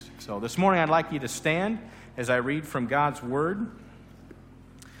So this morning I'd like you to stand as I read from God's Word.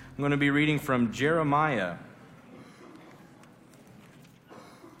 I'm going to be reading from Jeremiah.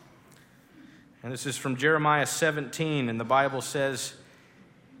 And this is from Jeremiah 17, and the Bible says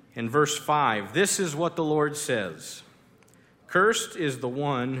in verse 5, "This is what the Lord says, Cursed is the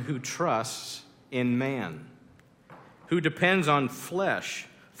one who trusts in man, who depends on flesh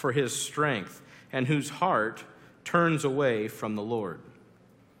for his strength, and whose heart turns away from the Lord.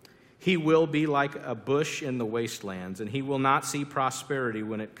 He will be like a bush in the wastelands, and he will not see prosperity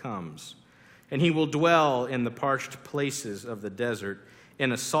when it comes. And he will dwell in the parched places of the desert,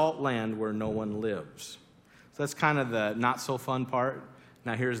 in a salt land where no one lives." So that's kind of the not-so-fun part.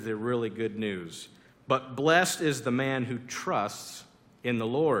 Now here's the really good news. "But blessed is the man who trusts in the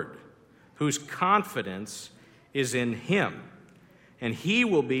Lord, whose confidence is in him. And he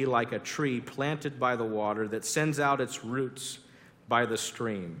will be like a tree planted by the water that sends out its roots by the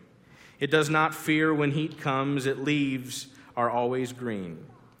stream. It does not fear when heat comes. Its leaves are always green.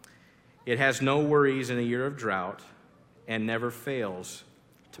 It has no worries in a year of drought and never fails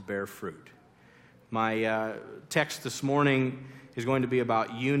to bear fruit." My text this morning is going to be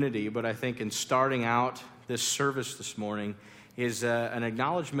about unity, but I think in starting out this service this morning is an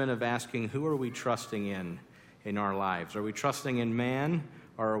acknowledgement of asking, who are we trusting in our lives? Are we trusting in man,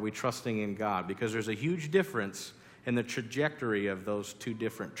 or are we trusting in God? Because there's a huge difference in the trajectory of those two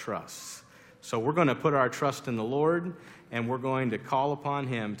different trusts. So we're going to put our trust in the Lord, and we're going to call upon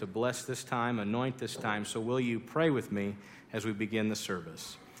Him to bless this time, anoint this time. So will you pray with me as we begin the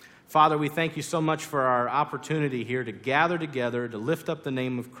service? Father, we thank you so much for our opportunity here to gather together to lift up the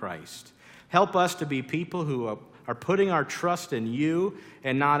name of Christ. Help us to be people who are putting our trust in you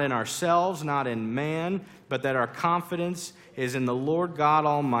and not in ourselves, not in man, but that our confidence is in the Lord God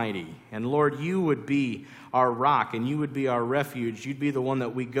Almighty. And Lord, you would be our rock and you would be our refuge. You'd be the one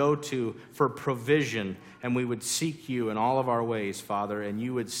that we go to for provision, and we would seek you in all of our ways, Father, and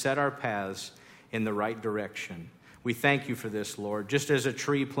you would set our paths in the right direction. We thank you for this, Lord. Just as a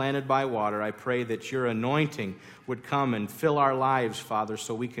tree planted by water, I pray that your anointing would come and fill our lives, Father,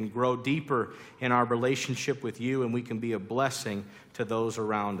 so we can grow deeper in our relationship with you and we can be a blessing to those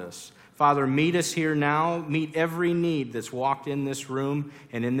around us. Father, meet us here now. Meet every need that's walked in this room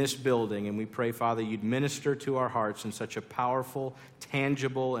and in this building. And we pray, Father, you'd minister to our hearts in such a powerful,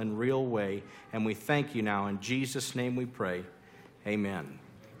 tangible, and real way. And we thank you now. In Jesus' name we pray. Amen.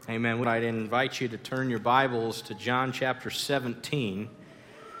 Amen. I'd invite you to turn your Bibles to John chapter 17,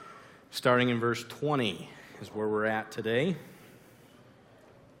 starting in verse 20 is where we're at today.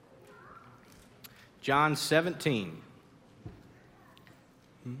 John 17.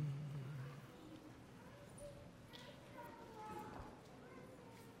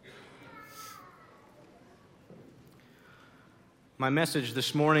 My message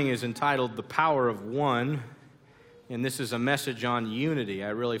this morning is entitled "The Power of One." And this is a message on unity.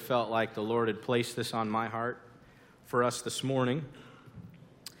 I really felt like the Lord had placed this on my heart for us this morning.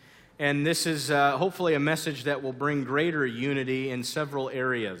 And this is hopefully a message that will bring greater unity in several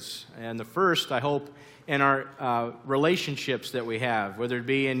areas. And the first, I hope, in our relationships that we have, whether it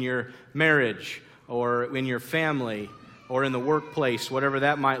be in your marriage or in your family or in the workplace, whatever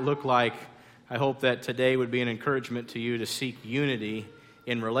that might look like. I hope that today would be an encouragement to you to seek unity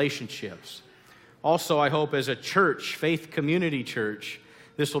in relationships. Also, I hope as a church, Faith Community Church,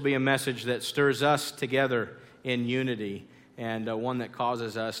 this will be a message that stirs us together in unity and one that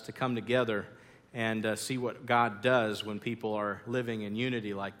causes us to come together and see what God does when people are living in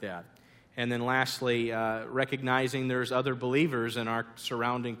unity like that. And then lastly, recognizing there's other believers in our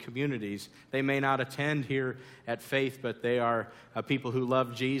surrounding communities. They may not attend here at Faith, but they are people who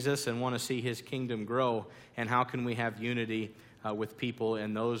love Jesus and want to see His kingdom grow. And how can we have unity with people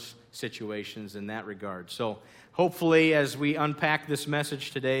in those situations in that regard? So hopefully as we unpack this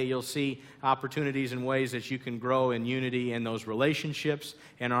message today, you'll see opportunities and ways that you can grow in unity in those relationships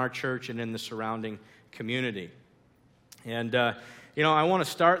in our church and in the surrounding community. And I want to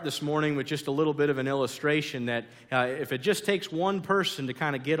start this morning with just a little bit of an illustration that if it just takes one person to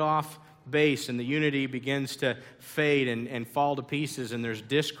kind of get off base and the unity begins to fade and fall to pieces and there's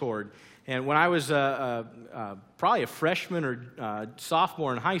discord. And when I was probably a freshman or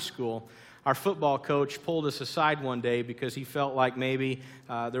sophomore in high school, our football coach pulled us aside one day because he felt like maybe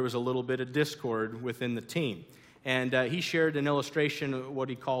there was a little bit of discord within the team. And he shared an illustration of what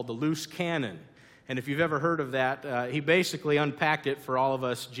he called the loose cannon. And if you've ever heard of that, he basically unpacked it for all of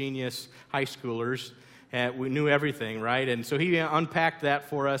us genius high schoolers. We knew everything, right? And so he unpacked that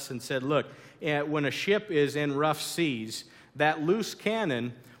for us and said, look, when a ship is in rough seas, that loose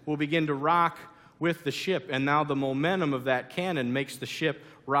cannon will begin to rock with the ship, and now the momentum of that cannon makes the ship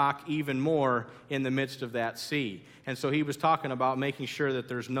rock even more in the midst of that sea. And so he was talking about making sure that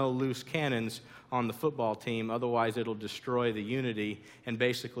there's no loose cannons on the football team, otherwise it'll destroy the unity, and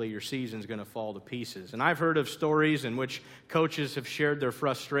basically your season's going to fall to pieces. And I've heard of stories in which coaches have shared their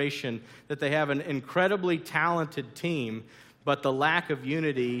frustration that they have an incredibly talented team, but the lack of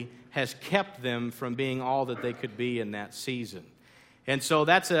unity has kept them from being all that they could be in that season. And so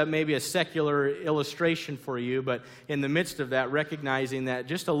that's maybe a secular illustration for you, but in the midst of that, recognizing that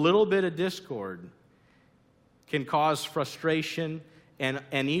just a little bit of discord can cause frustration and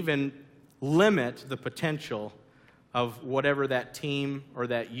even limit the potential of whatever that team or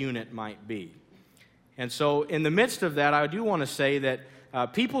that unit might be. And so in the midst of that, I do want to say that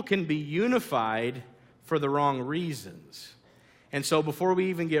people can be unified for the wrong reasons. And so before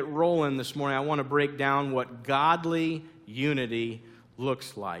we even get rolling this morning, I want to break down what godly unity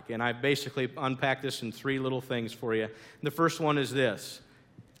looks like. And I basically unpacked this in three little things for you. The first one is this,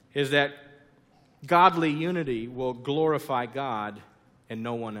 is that godly unity will glorify God and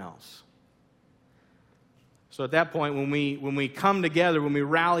no one else. So at that point, when we come together, when we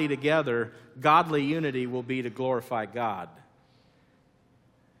rally together, godly unity will be to glorify God.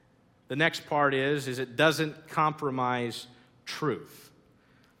 The next part is it doesn't compromise truth.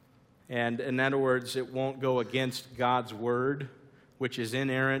 And in other words, it won't go against God's word, which is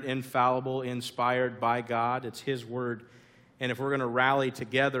inerrant, infallible, inspired by God. It's His word. And if we're going to rally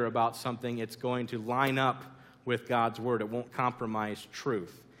together about something, it's going to line up with God's word. It won't compromise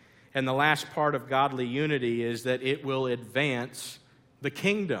truth. And the last part of godly unity is that it will advance the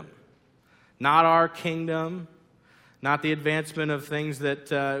kingdom. Not our kingdom, not the advancement of things that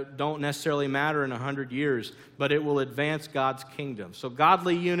don't necessarily matter in 100 years, but it will advance God's kingdom. So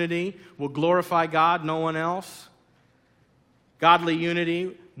godly unity will glorify God, no one else. Godly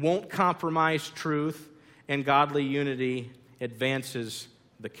unity won't compromise truth, and godly unity advances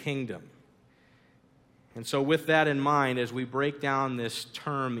the kingdom. And so with that in mind, as we break down this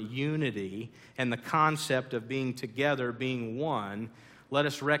term unity and the concept of being together, being one, let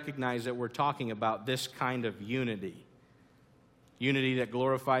us recognize that we're talking about this kind of unity. Unity that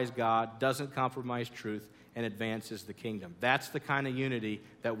glorifies God, doesn't compromise truth, and advances the kingdom. That's the kind of unity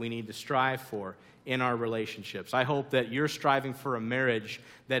that we need to strive for in our relationships. I hope that you're striving for a marriage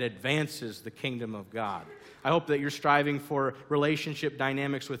that advances the kingdom of God. I hope that you're striving for relationship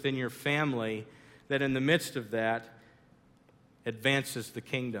dynamics within your family that in the midst of that advances the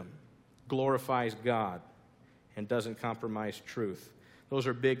kingdom, glorifies God, and doesn't compromise truth. Those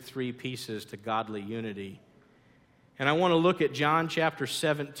are big three pieces to godly unity. And I want to look at John chapter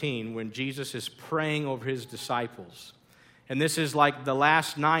 17 when Jesus is praying over his disciples. And this is like the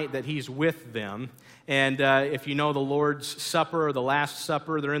last night that he's with them. And if you know the Lord's Supper or the Last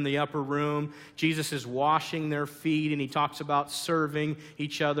Supper, they're in the upper room. Jesus is washing their feet, and he talks about serving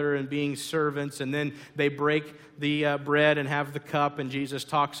each other and being servants. And then they break the bread and have the cup, and Jesus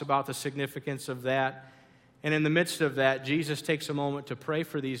talks about the significance of that. And in the midst of that, Jesus takes a moment to pray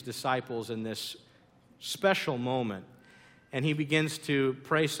for these disciples in this special moment. And he begins to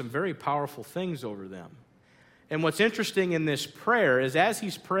pray some very powerful things over them. And what's interesting in this prayer is as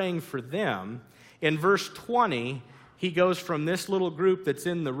he's praying for them, in verse 20, he goes from this little group that's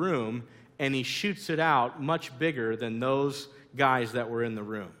in the room and he shoots it out much bigger than those guys that were in the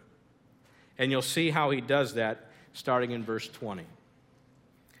room. And you'll see how he does that starting in verse 20.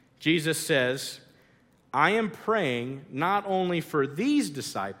 Jesus says, I am praying not only for these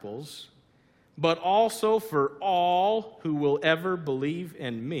disciples, but also for all who will ever believe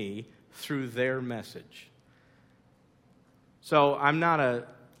in me through their message. So I'm not a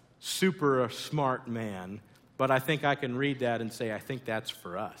super smart man, but I think I can read that and say, I think that's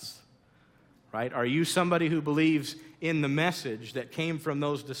for us, right? Are you somebody who believes in the message that came from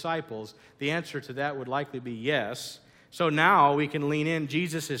those disciples? The answer to that would likely be yes. So now we can lean in.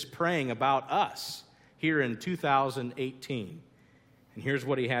 Jesus is praying about us here in 2018. And here's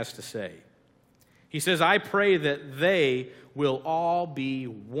what he has to say. He says, I pray that they will all be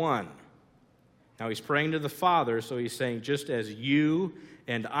one. Now he's praying to the Father, so he's saying, just as you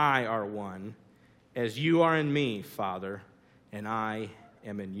and I are one, as you are in me, Father, and I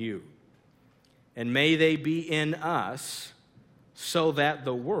am in you. And may they be in us, so that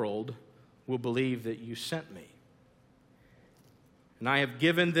the world will believe that you sent me. And I have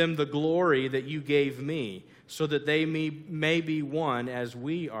given them the glory that you gave me, so that they may be one as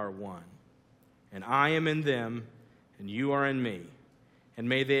we are one. And I am in them, and you are in me. And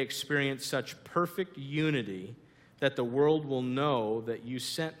may they experience such perfect unity that the world will know that you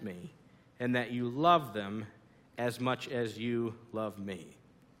sent me and that you love them as much as you love me.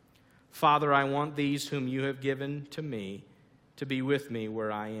 Father, I want these whom you have given to me to be with me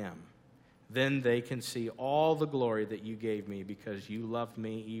where I am. Then they can see all the glory that you gave me because you loved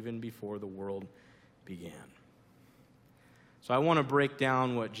me even before the world began. So I want to break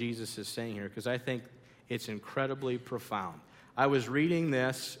down what Jesus is saying here because I think it's incredibly profound. I was reading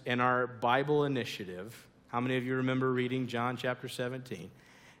this in our Bible initiative. How many of you remember reading John chapter 17?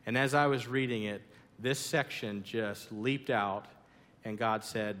 And as I was reading it, this section just leaped out, and God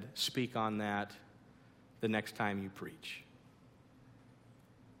said, speak on that the next time you preach.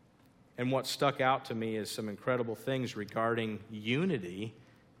 And what stuck out to me is some incredible things regarding unity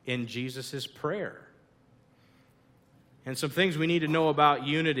in Jesus' prayer. And some things we need to know about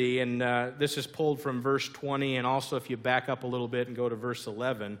unity, and this is pulled from verse 20, and also if you back up a little bit and go to verse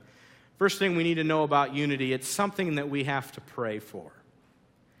 11. First thing we need to know about unity, it's something that we have to pray for.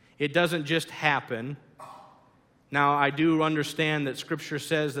 It doesn't just happen. Now, I do understand that Scripture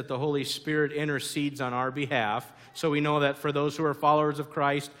says that the Holy Spirit intercedes on our behalf, so we know that for those who are followers of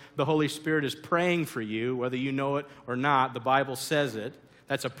Christ, the Holy Spirit is praying for you, whether you know it or not. The Bible says it.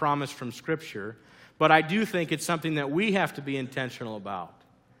 That's a promise from Scripture. But I do think it's something that we have to be intentional about.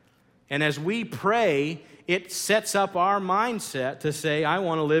 And as we pray, it sets up our mindset to say, I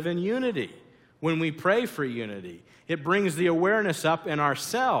want to live in unity. When we pray for unity, it brings the awareness up in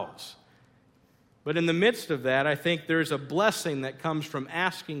ourselves. But in the midst of that, I think there's a blessing that comes from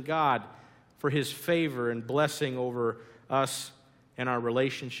asking God for His favor and blessing over us and our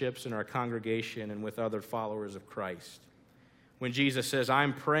relationships and our congregation and with other followers of Christ. When Jesus says,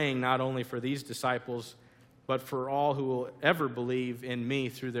 I'm praying not only for these disciples, but for all who will ever believe in me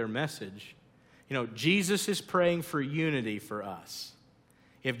through their message. You know, Jesus is praying for unity for us.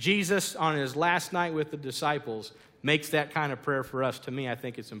 If Jesus, on his last night with the disciples, makes that kind of prayer for us, to me, I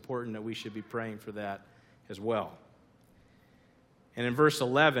think it's important that we should be praying for that as well. And in verse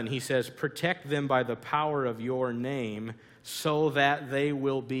 11, he says, protect them by the power of your name so that they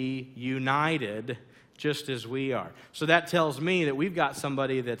will be united just as we are. So that tells me that we've got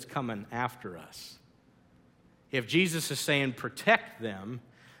somebody that's coming after us. If Jesus is saying protect them,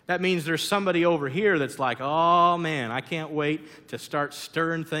 that means there's somebody over here that's like, oh man, I can't wait to start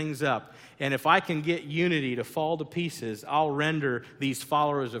stirring things up. And if I can get unity to fall to pieces, I'll render these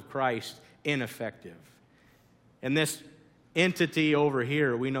followers of Christ ineffective. And this entity over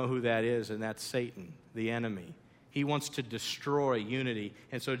here, we know who that is, and that's Satan, the enemy. He wants to destroy unity.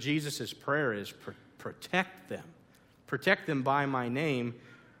 And so Jesus' prayer is protect them. Protect them by my name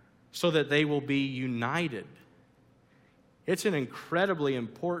so that they will be united. It's an incredibly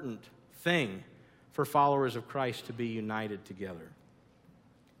important thing for followers of Christ to be united together.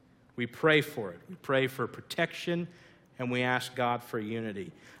 We pray for it. We pray for protection, and we ask God for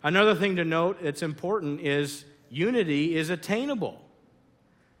unity. Another thing to note that's important is unity is attainable.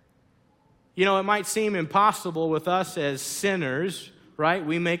 You know, it might seem impossible with us as sinners, right?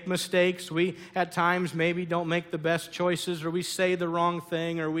 We make mistakes. We, at times, maybe don't make the best choices, or we say the wrong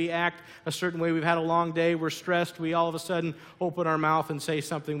thing, or we act a certain way. We've had a long day. We're stressed. We all of a sudden open our mouth and say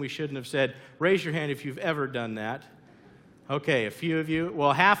something we shouldn't have said. Raise your hand if you've ever done that. Okay, a few of you.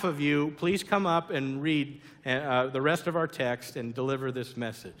 Well, half of you, please come up and read the rest of our text and deliver this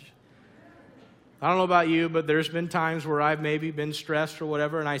message. I don't know about you, but there's been times where I've maybe been stressed or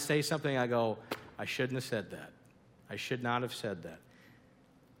whatever, and I say something, I go, I shouldn't have said that. I should not have said that.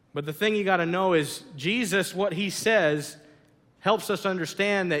 But the thing you got to know is Jesus, what he says, helps us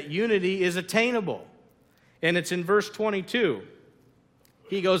understand that unity is attainable. And it's in verse 22.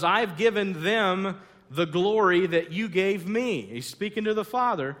 He goes, I've given them the glory that you gave me. He's speaking to the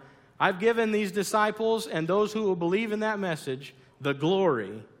Father. I've given these disciples and those who will believe in that message the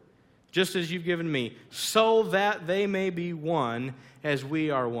glory, just as you've given me, so that they may be one as we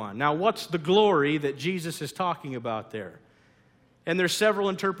are one. Now, what's the glory that Jesus is talking about there? And there's several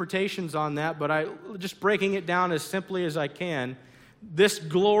interpretations on that, but just breaking it down as simply as I can, this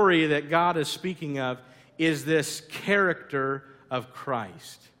glory that God is speaking of is this character of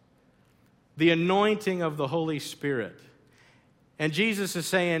Christ, the anointing of the Holy Spirit. And Jesus is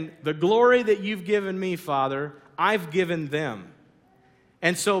saying, the glory that you've given me, Father, I've given them.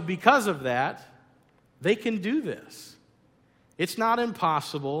 And so because of that, they can do this. It's not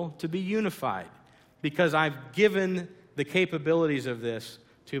impossible to be unified because I've given the capabilities of this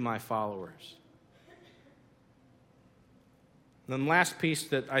to my followers. And the last piece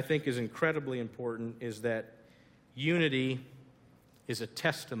that I think is incredibly important is that unity is a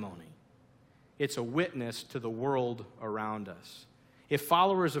testimony. It's a witness to the world around us. If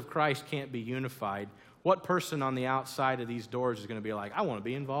followers of Christ can't be unified, what person on the outside of these doors is going to be like, I want to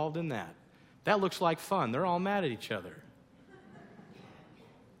be involved in that? That looks like fun. They're all mad at each other.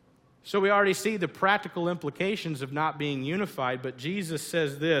 So we already see the practical implications of not being unified, but Jesus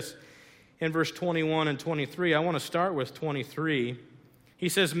says this in verse 21 and 23. I want to start with 23. He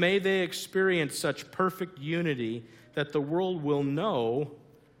says, "May they experience such perfect unity that the world will know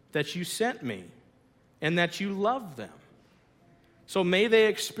that you sent me and that you love them." So may they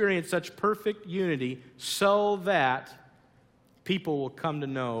experience such perfect unity so that people will come to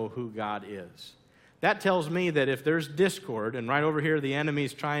know who God is. That tells me that if there's discord, and right over here the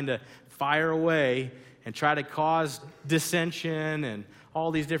enemy's trying to fire away and try to cause dissension and all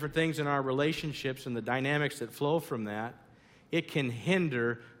these different things in our relationships and the dynamics that flow from that, it can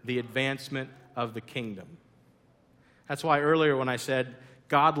hinder the advancement of the kingdom. That's why earlier when I said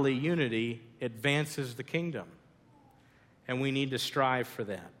godly unity advances the kingdom, and we need to strive for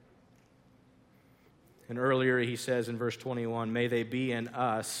that. And earlier he says in verse 21, "May they be in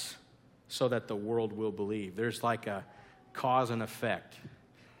us so that the world will believe." There's like a cause and effect,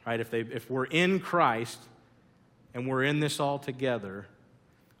 right? If we're in Christ and we're in this all together,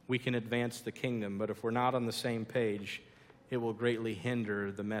 we can advance the kingdom. But if we're not on the same page, it will greatly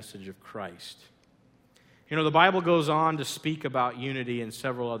hinder the message of Christ. You know, the Bible goes on to speak about unity in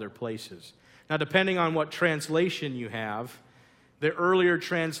several other places. Now, depending on what translation you have, the earlier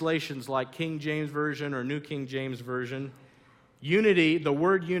translations like King James Version or New King James Version, unity, the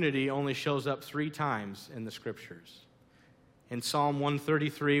word unity only shows up 3 times in the Scriptures. In Psalm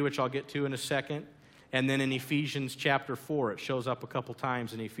 133, which I'll get to in a second, and then in Ephesians chapter 4. It shows up a couple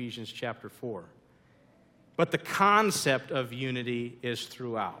times in Ephesians chapter 4. But the concept of unity is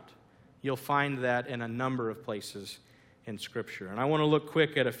throughout. You'll find that in a number of places in Scripture. And I want to look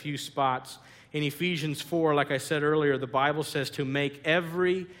quick at a few spots. In Ephesians 4, like I said earlier, the Bible says to make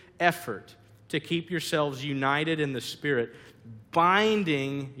every effort to keep yourselves united in the Spirit,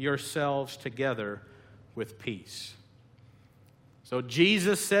 binding yourselves together with peace. So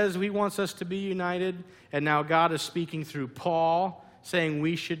Jesus says he wants us to be united, and now God is speaking through Paul, saying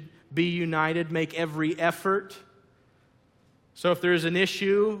we should be united, make every effort. So if there's an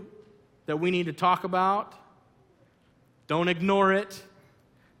issue that we need to talk about, don't ignore it.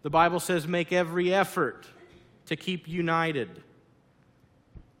 The Bible says make every effort to keep united.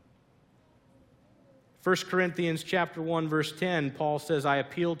 1 Corinthians chapter 1, verse 10, Paul says, "I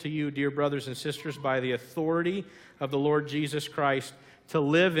appeal to you, dear brothers and sisters, by the authority of the Lord Jesus Christ, to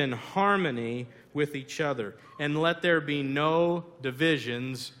live in harmony with each other, and let there be no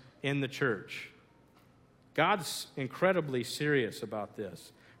divisions in the church." God's incredibly serious about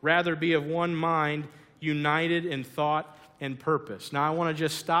this. Rather, be of one mind, united in thought and purpose. Now, I want to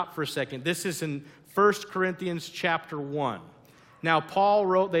just stop for a second. This is in 1 Corinthians chapter 1. Now, Paul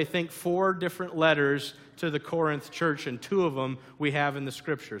wrote, they think, 4 different letters to the Corinth church, and 2 of them we have in the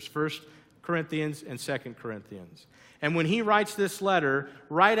Scriptures, 1 Corinthians and 2 Corinthians. And when he writes this letter,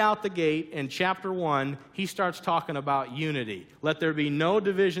 right out the gate in chapter 1, he starts talking about unity. Let there be no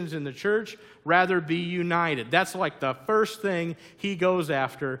divisions in the church, rather be united. That's like the first thing he goes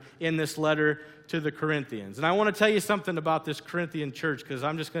after in this letter to the Corinthians. And I want to tell you something about this Corinthian church, because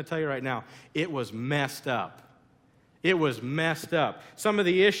I'm just going to tell you right now, it was messed up. It was messed up. Some of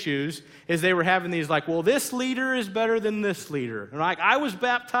the issues is they were having these like, well, this leader is better than this leader. And like, I was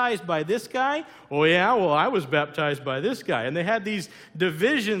baptized by this guy. Oh, yeah, well, I was baptized by this guy. And they had these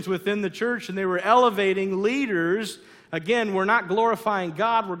divisions within the church, and they were elevating leaders. Again, we're not glorifying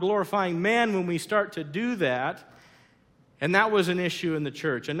God, we're glorifying man when we start to do that. And that was an issue in the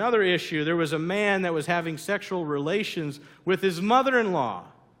church. Another issue, there was a man that was having sexual relations with his mother-in-law.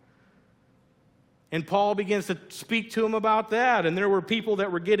 And Paul begins to speak to him about that. And there were people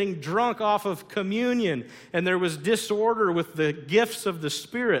that were getting drunk off of communion. And there was disorder with the gifts of the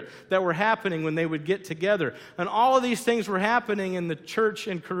Spirit that were happening when they would get together. And all of these things were happening in the church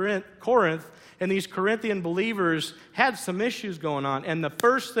in Corinth. And these Corinthian believers had some issues going on. And the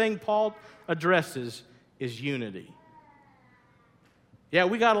first thing Paul addresses is unity. Yeah,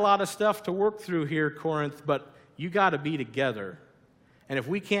 we got a lot of stuff to work through here, Corinth, but you got to be together. And if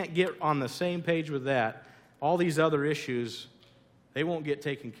we can't get on the same page with that, all these other issues, they won't get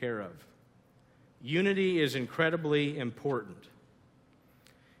taken care of. Unity is incredibly important.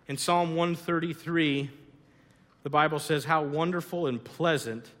 In Psalm 133, the Bible says, "How wonderful and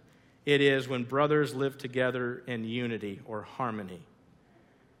pleasant it is when brothers live together in unity," or harmony.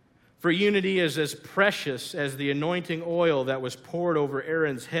 "For unity is as precious as the anointing oil that was poured over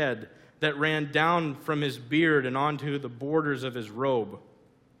Aaron's head, that ran down from his beard and onto the borders of his robe.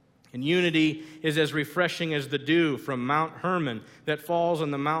 And unity is as refreshing as the dew from Mount Hermon that falls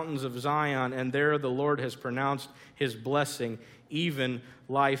on the mountains of Zion, and there the Lord has pronounced his blessing, even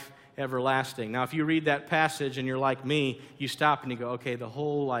life everlasting. Now, if you read that passage and you're like me, you stop and you go, okay, the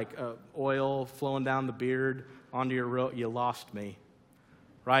whole oil flowing down the beard onto your robe, you lost me,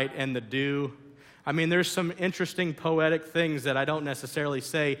 right? And the dew. I mean, there's some interesting poetic things that I don't necessarily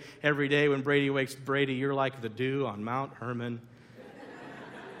say every day when Brady wakes. Brady, you're like the dew on Mount Hermon.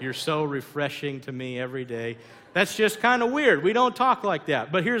 You're so refreshing to me every day. That's just kind of weird. We don't talk like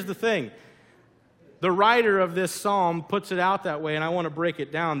that. But here's the thing. The writer of this psalm puts it out that way, and I want to break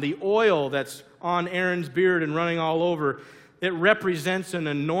it down. The oil that's on Aaron's beard and running all over, it represents an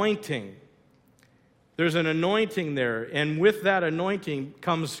anointing. There's an anointing there, and with that anointing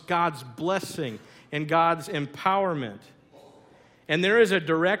comes God's blessing and God's empowerment. And there is a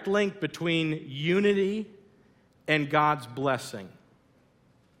direct link between unity and God's blessing.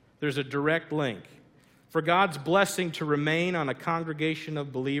 There's a direct link. For God's blessing to remain on a congregation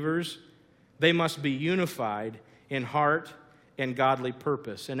of believers, they must be unified in heart and godly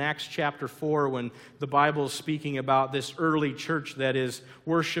purpose. In Acts chapter 4, when the Bible is speaking about this early church that is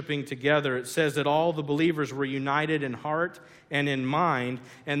worshiping together, it says that all the believers were united in heart and in mind,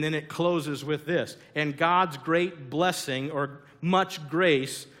 and then it closes with this, and God's great blessing or much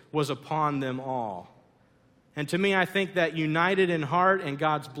grace was upon them all. And to me, I think that united in heart and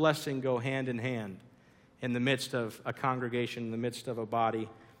God's blessing go hand in hand in the midst of a congregation, in the midst of a body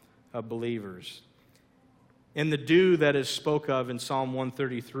of believers. In the dew that is spoke of in Psalm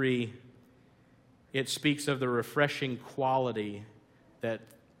 133, it speaks of the refreshing quality that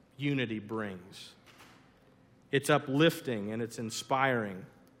unity brings. It's uplifting and it's inspiring.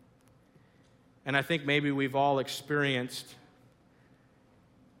 And I think maybe we've all experienced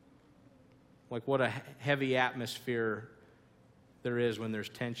what a heavy atmosphere there is when there's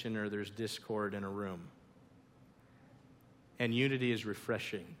tension or there's discord in a room. And unity is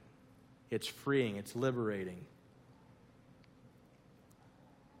refreshing. It's freeing. It's liberating.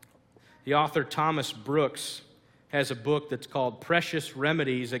 The author Thomas Brooks has a book that's called Precious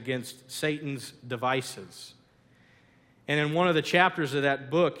Remedies Against Satan's Devices. And in one of the chapters of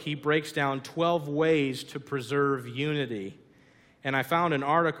that book, he breaks down 12 ways to preserve unity. And I found an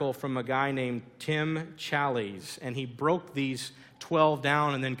article from a guy named Tim Challies, and he broke these 12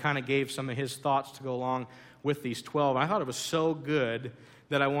 down and then kind of gave some of his thoughts to go along with these 12. I thought it was so good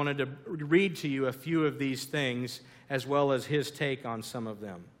that I wanted to read to you a few of these things as well as his take on some of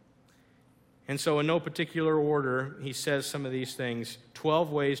them. And so in no particular order, he says some of these things.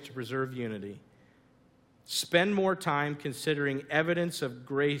 12 ways to preserve unity. Spend more time considering evidence of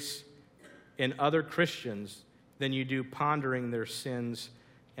grace in other Christians than you do pondering their sins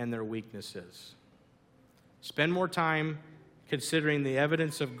and their weaknesses. Spend more time considering the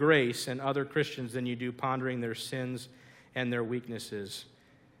evidence of grace in other Christians than you do pondering their sins and their weaknesses.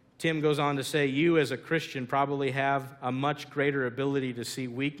 Tim goes on to say, you as a Christian probably have a much greater ability to see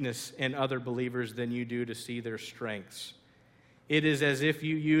weakness in other believers than you do to see their strengths. It is as if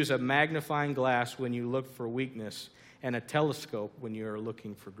you use a magnifying glass when you look for weakness and a telescope when you are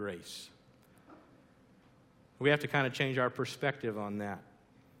looking for grace. We have to kind of change our perspective on that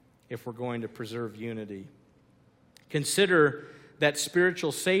if we're going to preserve unity. Consider that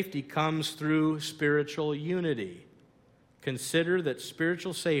spiritual safety comes through spiritual unity. Consider that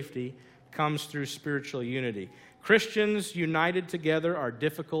spiritual safety comes through spiritual unity. Christians united together are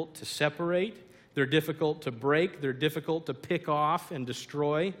difficult to separate. They're difficult to break. They're difficult to pick off and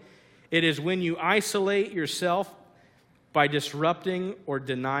destroy. It is when you isolate yourself by disrupting or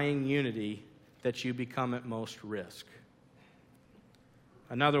denying unity that you become at most risk.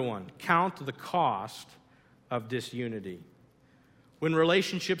 Another one, count the cost of disunity. When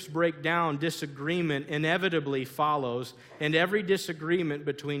relationships break down, disagreement inevitably follows, and every disagreement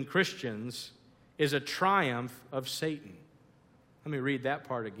between Christians is a triumph of Satan. Let me read that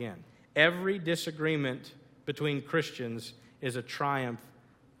part again. Every disagreement between Christians is a triumph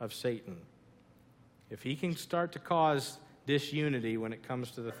of Satan. If he can start to cause disunity when it comes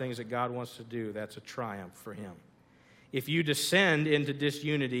to the things that God wants to do, that's a triumph for him. If you descend into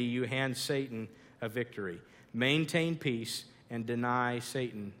disunity, you hand Satan a victory. Maintain peace and deny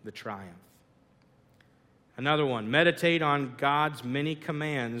Satan the triumph. Another one, meditate on God's many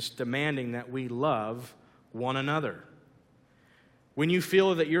commands demanding that we love one another. When you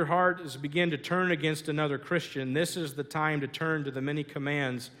feel that your heart is begin to turn against another Christian, this is the time to turn to the many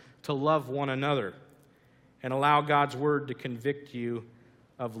commands to love one another and allow God's word to convict you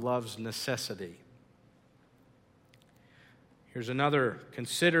of love's necessity. Here's another.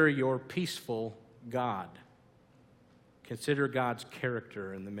 Consider your peaceful God. Consider God's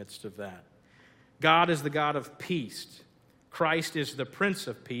character in the midst of that. God is the God of peace. Christ is the Prince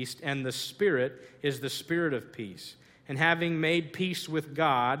of Peace, and the Spirit is the Spirit of peace. And having made peace with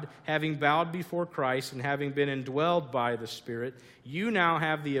God, having bowed before Christ, and having been indwelled by the Spirit, you now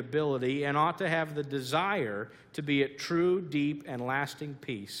have the ability and ought to have the desire to be at true, deep, and lasting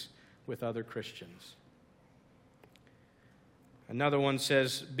peace with other Christians. Another one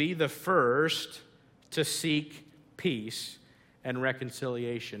says, be the first to seek peace and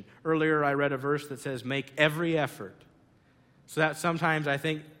reconciliation. Earlier I read a verse that says, make every effort. So that sometimes I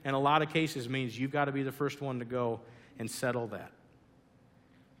think in a lot of cases means you've got to be the first one to go and settle that.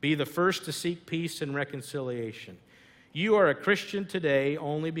 Be the first to seek peace and reconciliation. You are a Christian today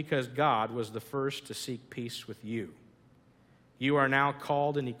only because God was the first to seek peace with you. You are now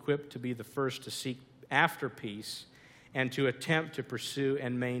called and equipped to be the first to seek after peace and to attempt to pursue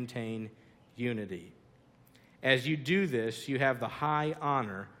and maintain unity. As you do this, you have the high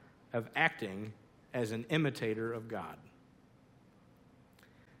honor of acting as an imitator of God.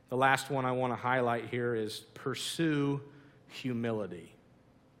 The last one I want to highlight here is pursue humility.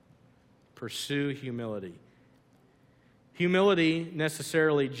 Pursue humility. Humility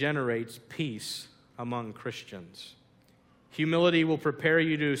necessarily generates peace among Christians. Humility will prepare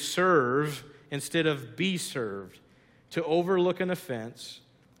you to serve instead of be served, to overlook an offense,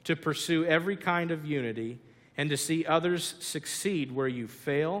 to pursue every kind of unity, and to see others succeed where you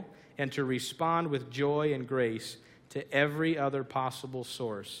fail, and to respond with joy and grace to every other possible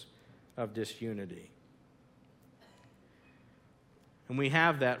source of disunity. And we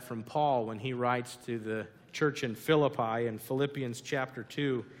have that from Paul when he writes to the church in Philippi in Philippians chapter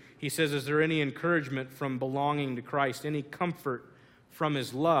 2. He says, is there any encouragement from belonging to Christ, any comfort from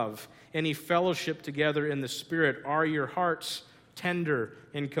his love, any fellowship together in the Spirit? Are your hearts tender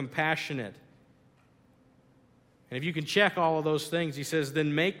and compassionate? And if you can check all of those things, he says,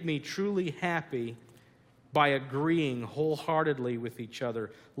 then make me truly happy by agreeing wholeheartedly with each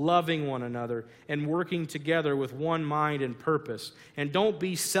other, loving one another, and working together with one mind and purpose. And don't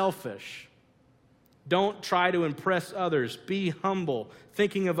be selfish. Don't try to impress others. Be humble,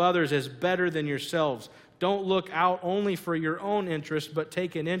 thinking of others as better than yourselves. Don't look out only for your own interest, but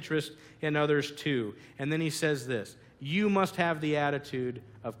take an interest in others too. And then he says this, you must have the attitude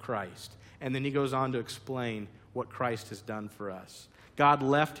of Christ. And then he goes on to explain what Christ has done for us. God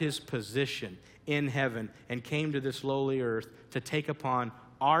left his position in heaven and came to this lowly earth to take upon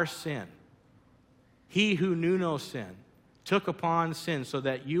our sin. He who knew no sin took upon sin so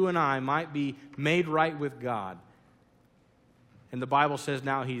that you and I might be made right with God. And the Bible says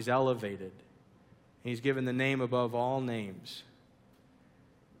now he's elevated. He's given the name above all names.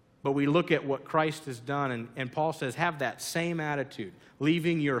 But we look at what Christ has done, and Paul says, have that same attitude,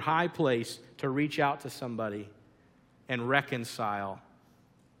 leaving your high place to reach out to somebody and reconcile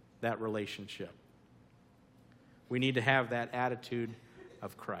that relationship. We need to have that attitude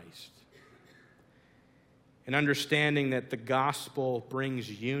of Christ. And understanding that the gospel brings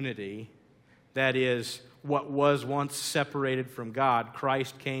unity, that is, what was once separated from God,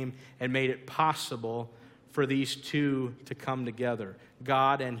 Christ came and made it possible for these two to come together,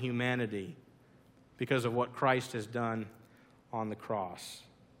 God and humanity, because of what Christ has done on the cross.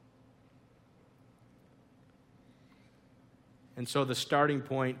 And so the starting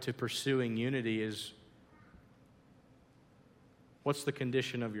point to pursuing unity is, what's the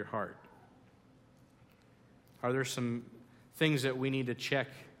condition of your heart? Are there some things that we need to check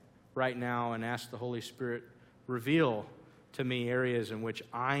right now and ask the Holy Spirit, reveal to me areas in which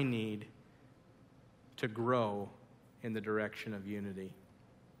I need to grow in the direction of unity?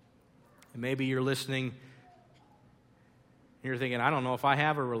 And maybe you're listening and you're thinking, I don't know if I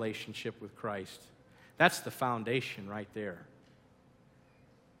have a relationship with Christ. That's the foundation right there.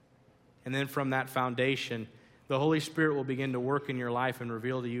 And then from that foundation, the Holy Spirit will begin to work in your life and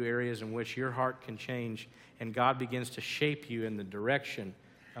reveal to you areas in which your heart can change, and God begins to shape you in the direction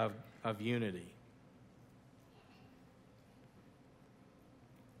of unity.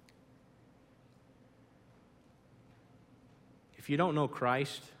 If you don't know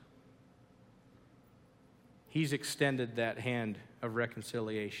Christ, he's extended that hand of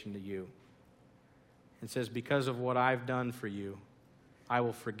reconciliation to you and says, because of what I've done for you, I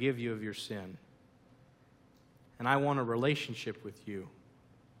will forgive you of your sin. And I want a relationship with you.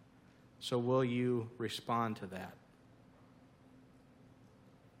 So will you respond to that?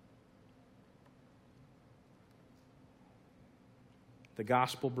 The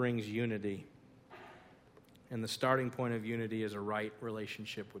gospel brings unity. And the starting point of unity is a right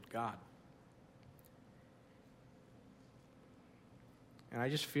relationship with God. And I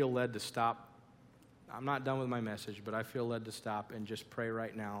just feel led to stop I'm not done with my message, but I feel led to stop and just pray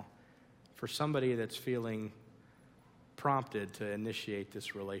right now for somebody that's feeling prompted to initiate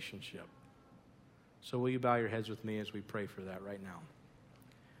this relationship. So will you bow your heads with me as we pray for that right now?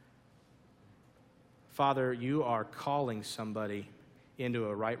 Father, you are calling somebody into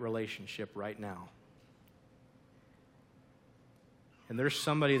a right relationship right now. And there's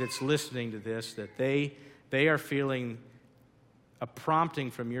somebody that's listening to this that they are feeling a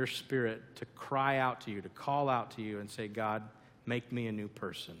prompting from your Spirit to cry out to you, to call out to you and say, God, make me a new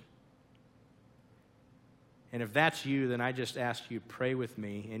person. And if that's you, then I just ask you, pray with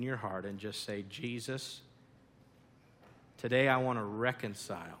me in your heart and just say, Jesus, today I want to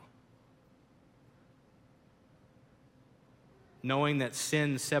reconcile. Knowing that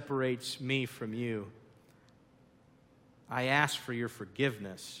sin separates me from you, I ask for your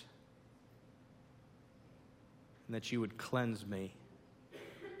forgiveness and that you would cleanse me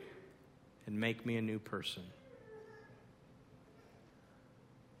and make me a new person.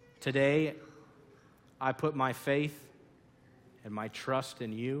 Today, I put my faith and my trust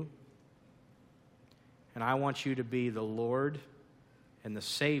in you, and I want you to be the Lord and the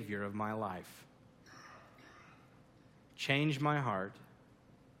Savior of my life. Change my heart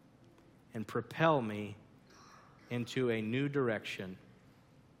and propel me into a new direction,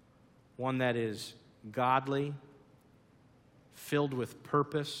 one that is godly, filled with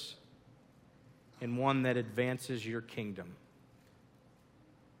purpose, and one that advances your kingdom.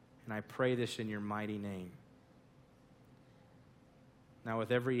 And I pray this in your mighty name. Now,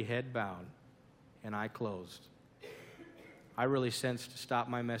 with every head bowed and eye closed, I really sense to stop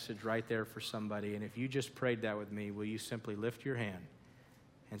my message right there for somebody. And if you just prayed that with me, will you simply lift your hand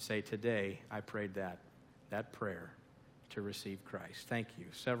and say, today I prayed that prayer to receive Christ. Thank you.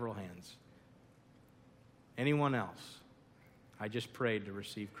 Several hands. Anyone else? I just prayed to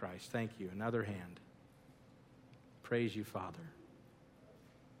receive Christ. Thank you. Another hand. Praise you, Father.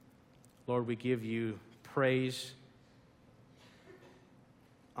 Lord, we give you praise,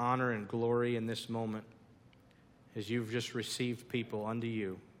 honor, and glory in this moment as you've just received people unto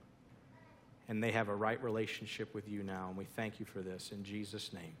you, and they have a right relationship with you now, and we thank you for this in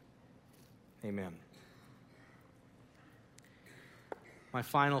Jesus' name. Amen. My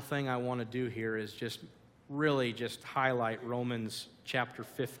final thing I want to do here is just highlight Romans chapter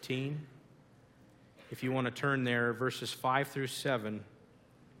 15. If you want to turn there, verses 5 through 7,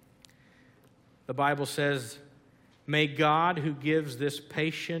 the Bible says, may God, who gives this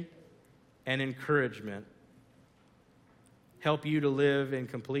patient and encouragement, help you to live in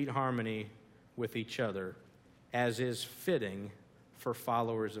complete harmony with each other, as is fitting for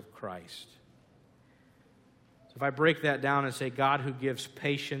followers of Christ. So if I break that down and say, God who gives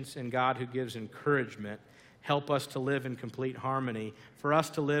patience and God who gives encouragement, help us to live in complete harmony. For us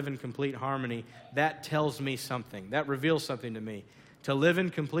to live in complete harmony, that tells me something. That reveals something to me. To live in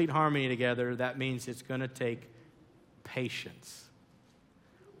complete harmony together, that means it's going to take patience.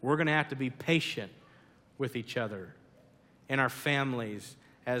 We're going to have to be patient with each other. In our families,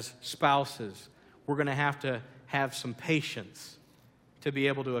 as spouses, we're going to have some patience to be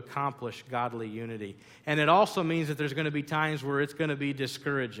able to accomplish godly unity. And it also means that there's going to be times where it's going to be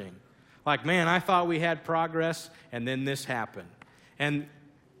discouraging. Like, man, I thought we had progress, and then this happened. And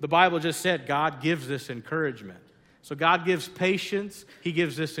the Bible just said God gives this encouragement. So God gives patience, He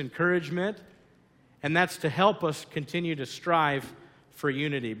gives this encouragement, and that's to help us continue to strive for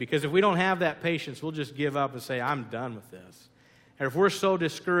unity. Because if we don't have that patience, we'll just give up and say, I'm done with this. And if we're so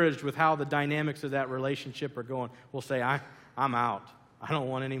discouraged with how the dynamics of that relationship are going, we'll say, I'm out. I don't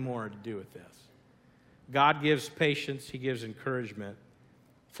want any more to do with this. God gives patience, He gives encouragement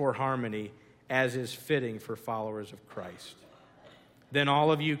for harmony, as is fitting for followers of Christ. Then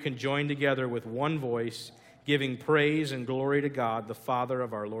all of you can join together with one voice, giving praise and glory to God, the Father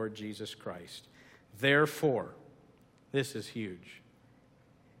of our Lord Jesus Christ. Therefore, this is huge.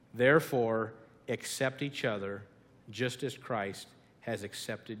 Therefore, accept each other just as Christ has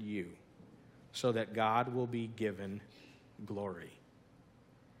accepted you, so that God will be given glory.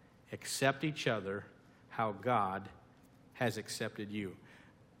 Accept each other how God has accepted you.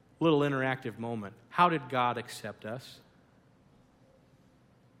 Little interactive moment. How did God accept us?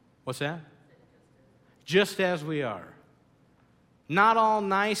 What's that? Just as we are. Not all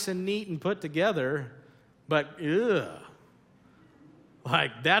nice and neat and put together, but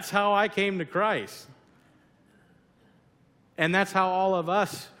like that's how I came to Christ. And that's how all of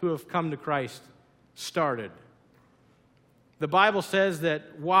us who have come to Christ started. The Bible says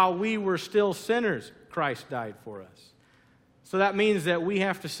that while we were still sinners, Christ died for us. So that means that we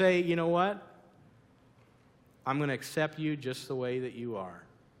have to say, you know what? I'm going to accept you just the way that you are.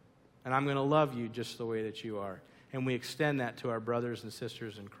 And I'm going to love you just the way that you are. And we extend that to our brothers and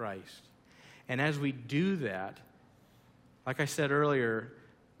sisters in Christ. And as we do that, like I said earlier,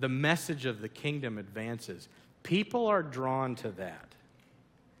 the message of the kingdom advances. People are drawn to that.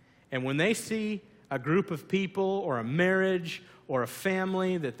 And when they see a group of people or a marriage or a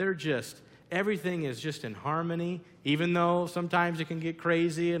family that everything is just in harmony, even though sometimes it can get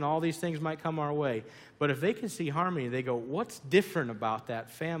crazy and all these things might come our way. But if they can see harmony, they go, what's different about that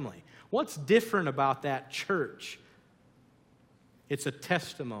family? What's different about that church? It's a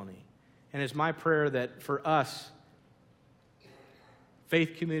testimony. And it's my prayer that for us,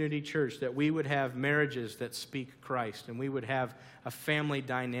 Faith Community Church, that we would have marriages that speak Christ, and we would have a family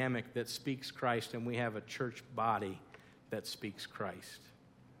dynamic that speaks Christ, and we have a church body that speaks Christ.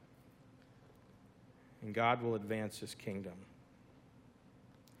 And God will advance His kingdom.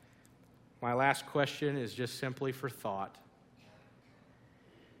 My last question is just simply for thought.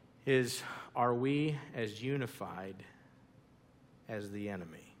 Are we as unified as the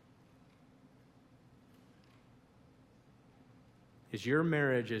enemy? Is your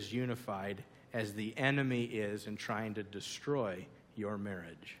marriage as unified as the enemy is in trying to destroy your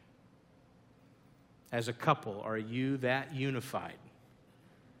marriage? As a couple, are you that unified?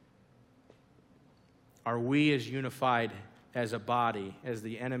 Are we as unified as a body as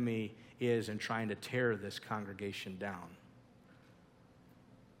the enemy is in trying to tear this congregation down?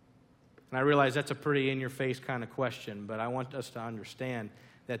 And I realize that's a pretty in-your-face kind of question, but I want us to understand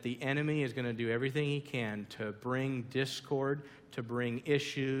that the enemy is going to do everything he can to bring discord, to bring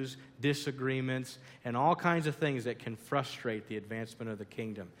issues, disagreements, and all kinds of things that can frustrate the advancement of the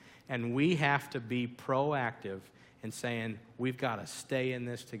kingdom. And we have to be proactive in saying, we've got to stay in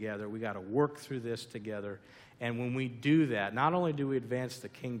this together. We've got to work through this together. And when we do that, not only do we advance the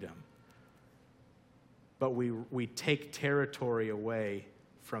kingdom, but we take territory away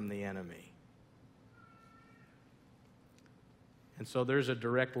from the enemy. And so there's a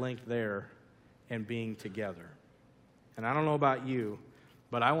direct link there in being together. And I don't know about you,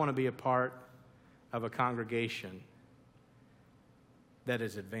 but I want to be a part of a congregation that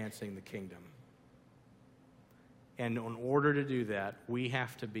is advancing the kingdom. And in order to do that, we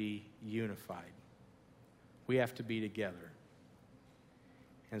have to be unified. We have to be together.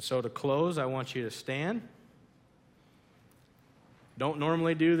 And so to close, I want you to stand. Don't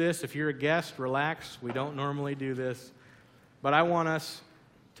normally do this. If you're a guest, relax. We don't normally do this. But I want us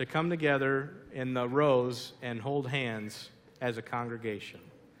to come together in the rows and hold hands as a congregation.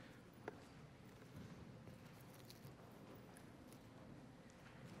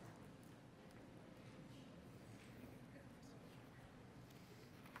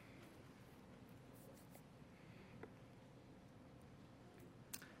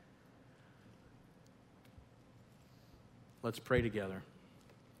 Let's pray together.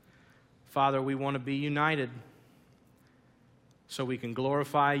 Father, we want to be united so we can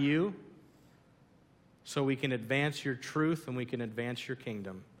glorify you, so we can advance your truth and we can advance your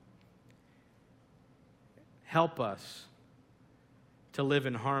kingdom. Help us to live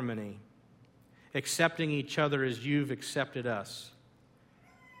in harmony, accepting each other as you've accepted us.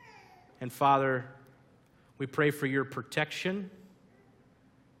 And Father, we pray for your protection,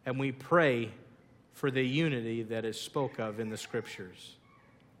 and we pray for the unity that is spoke of in the Scriptures.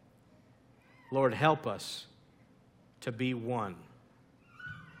 Lord, help us to be one.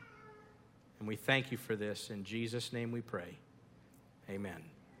 And we thank you for this. In Jesus' name we pray. Amen.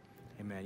 Amen.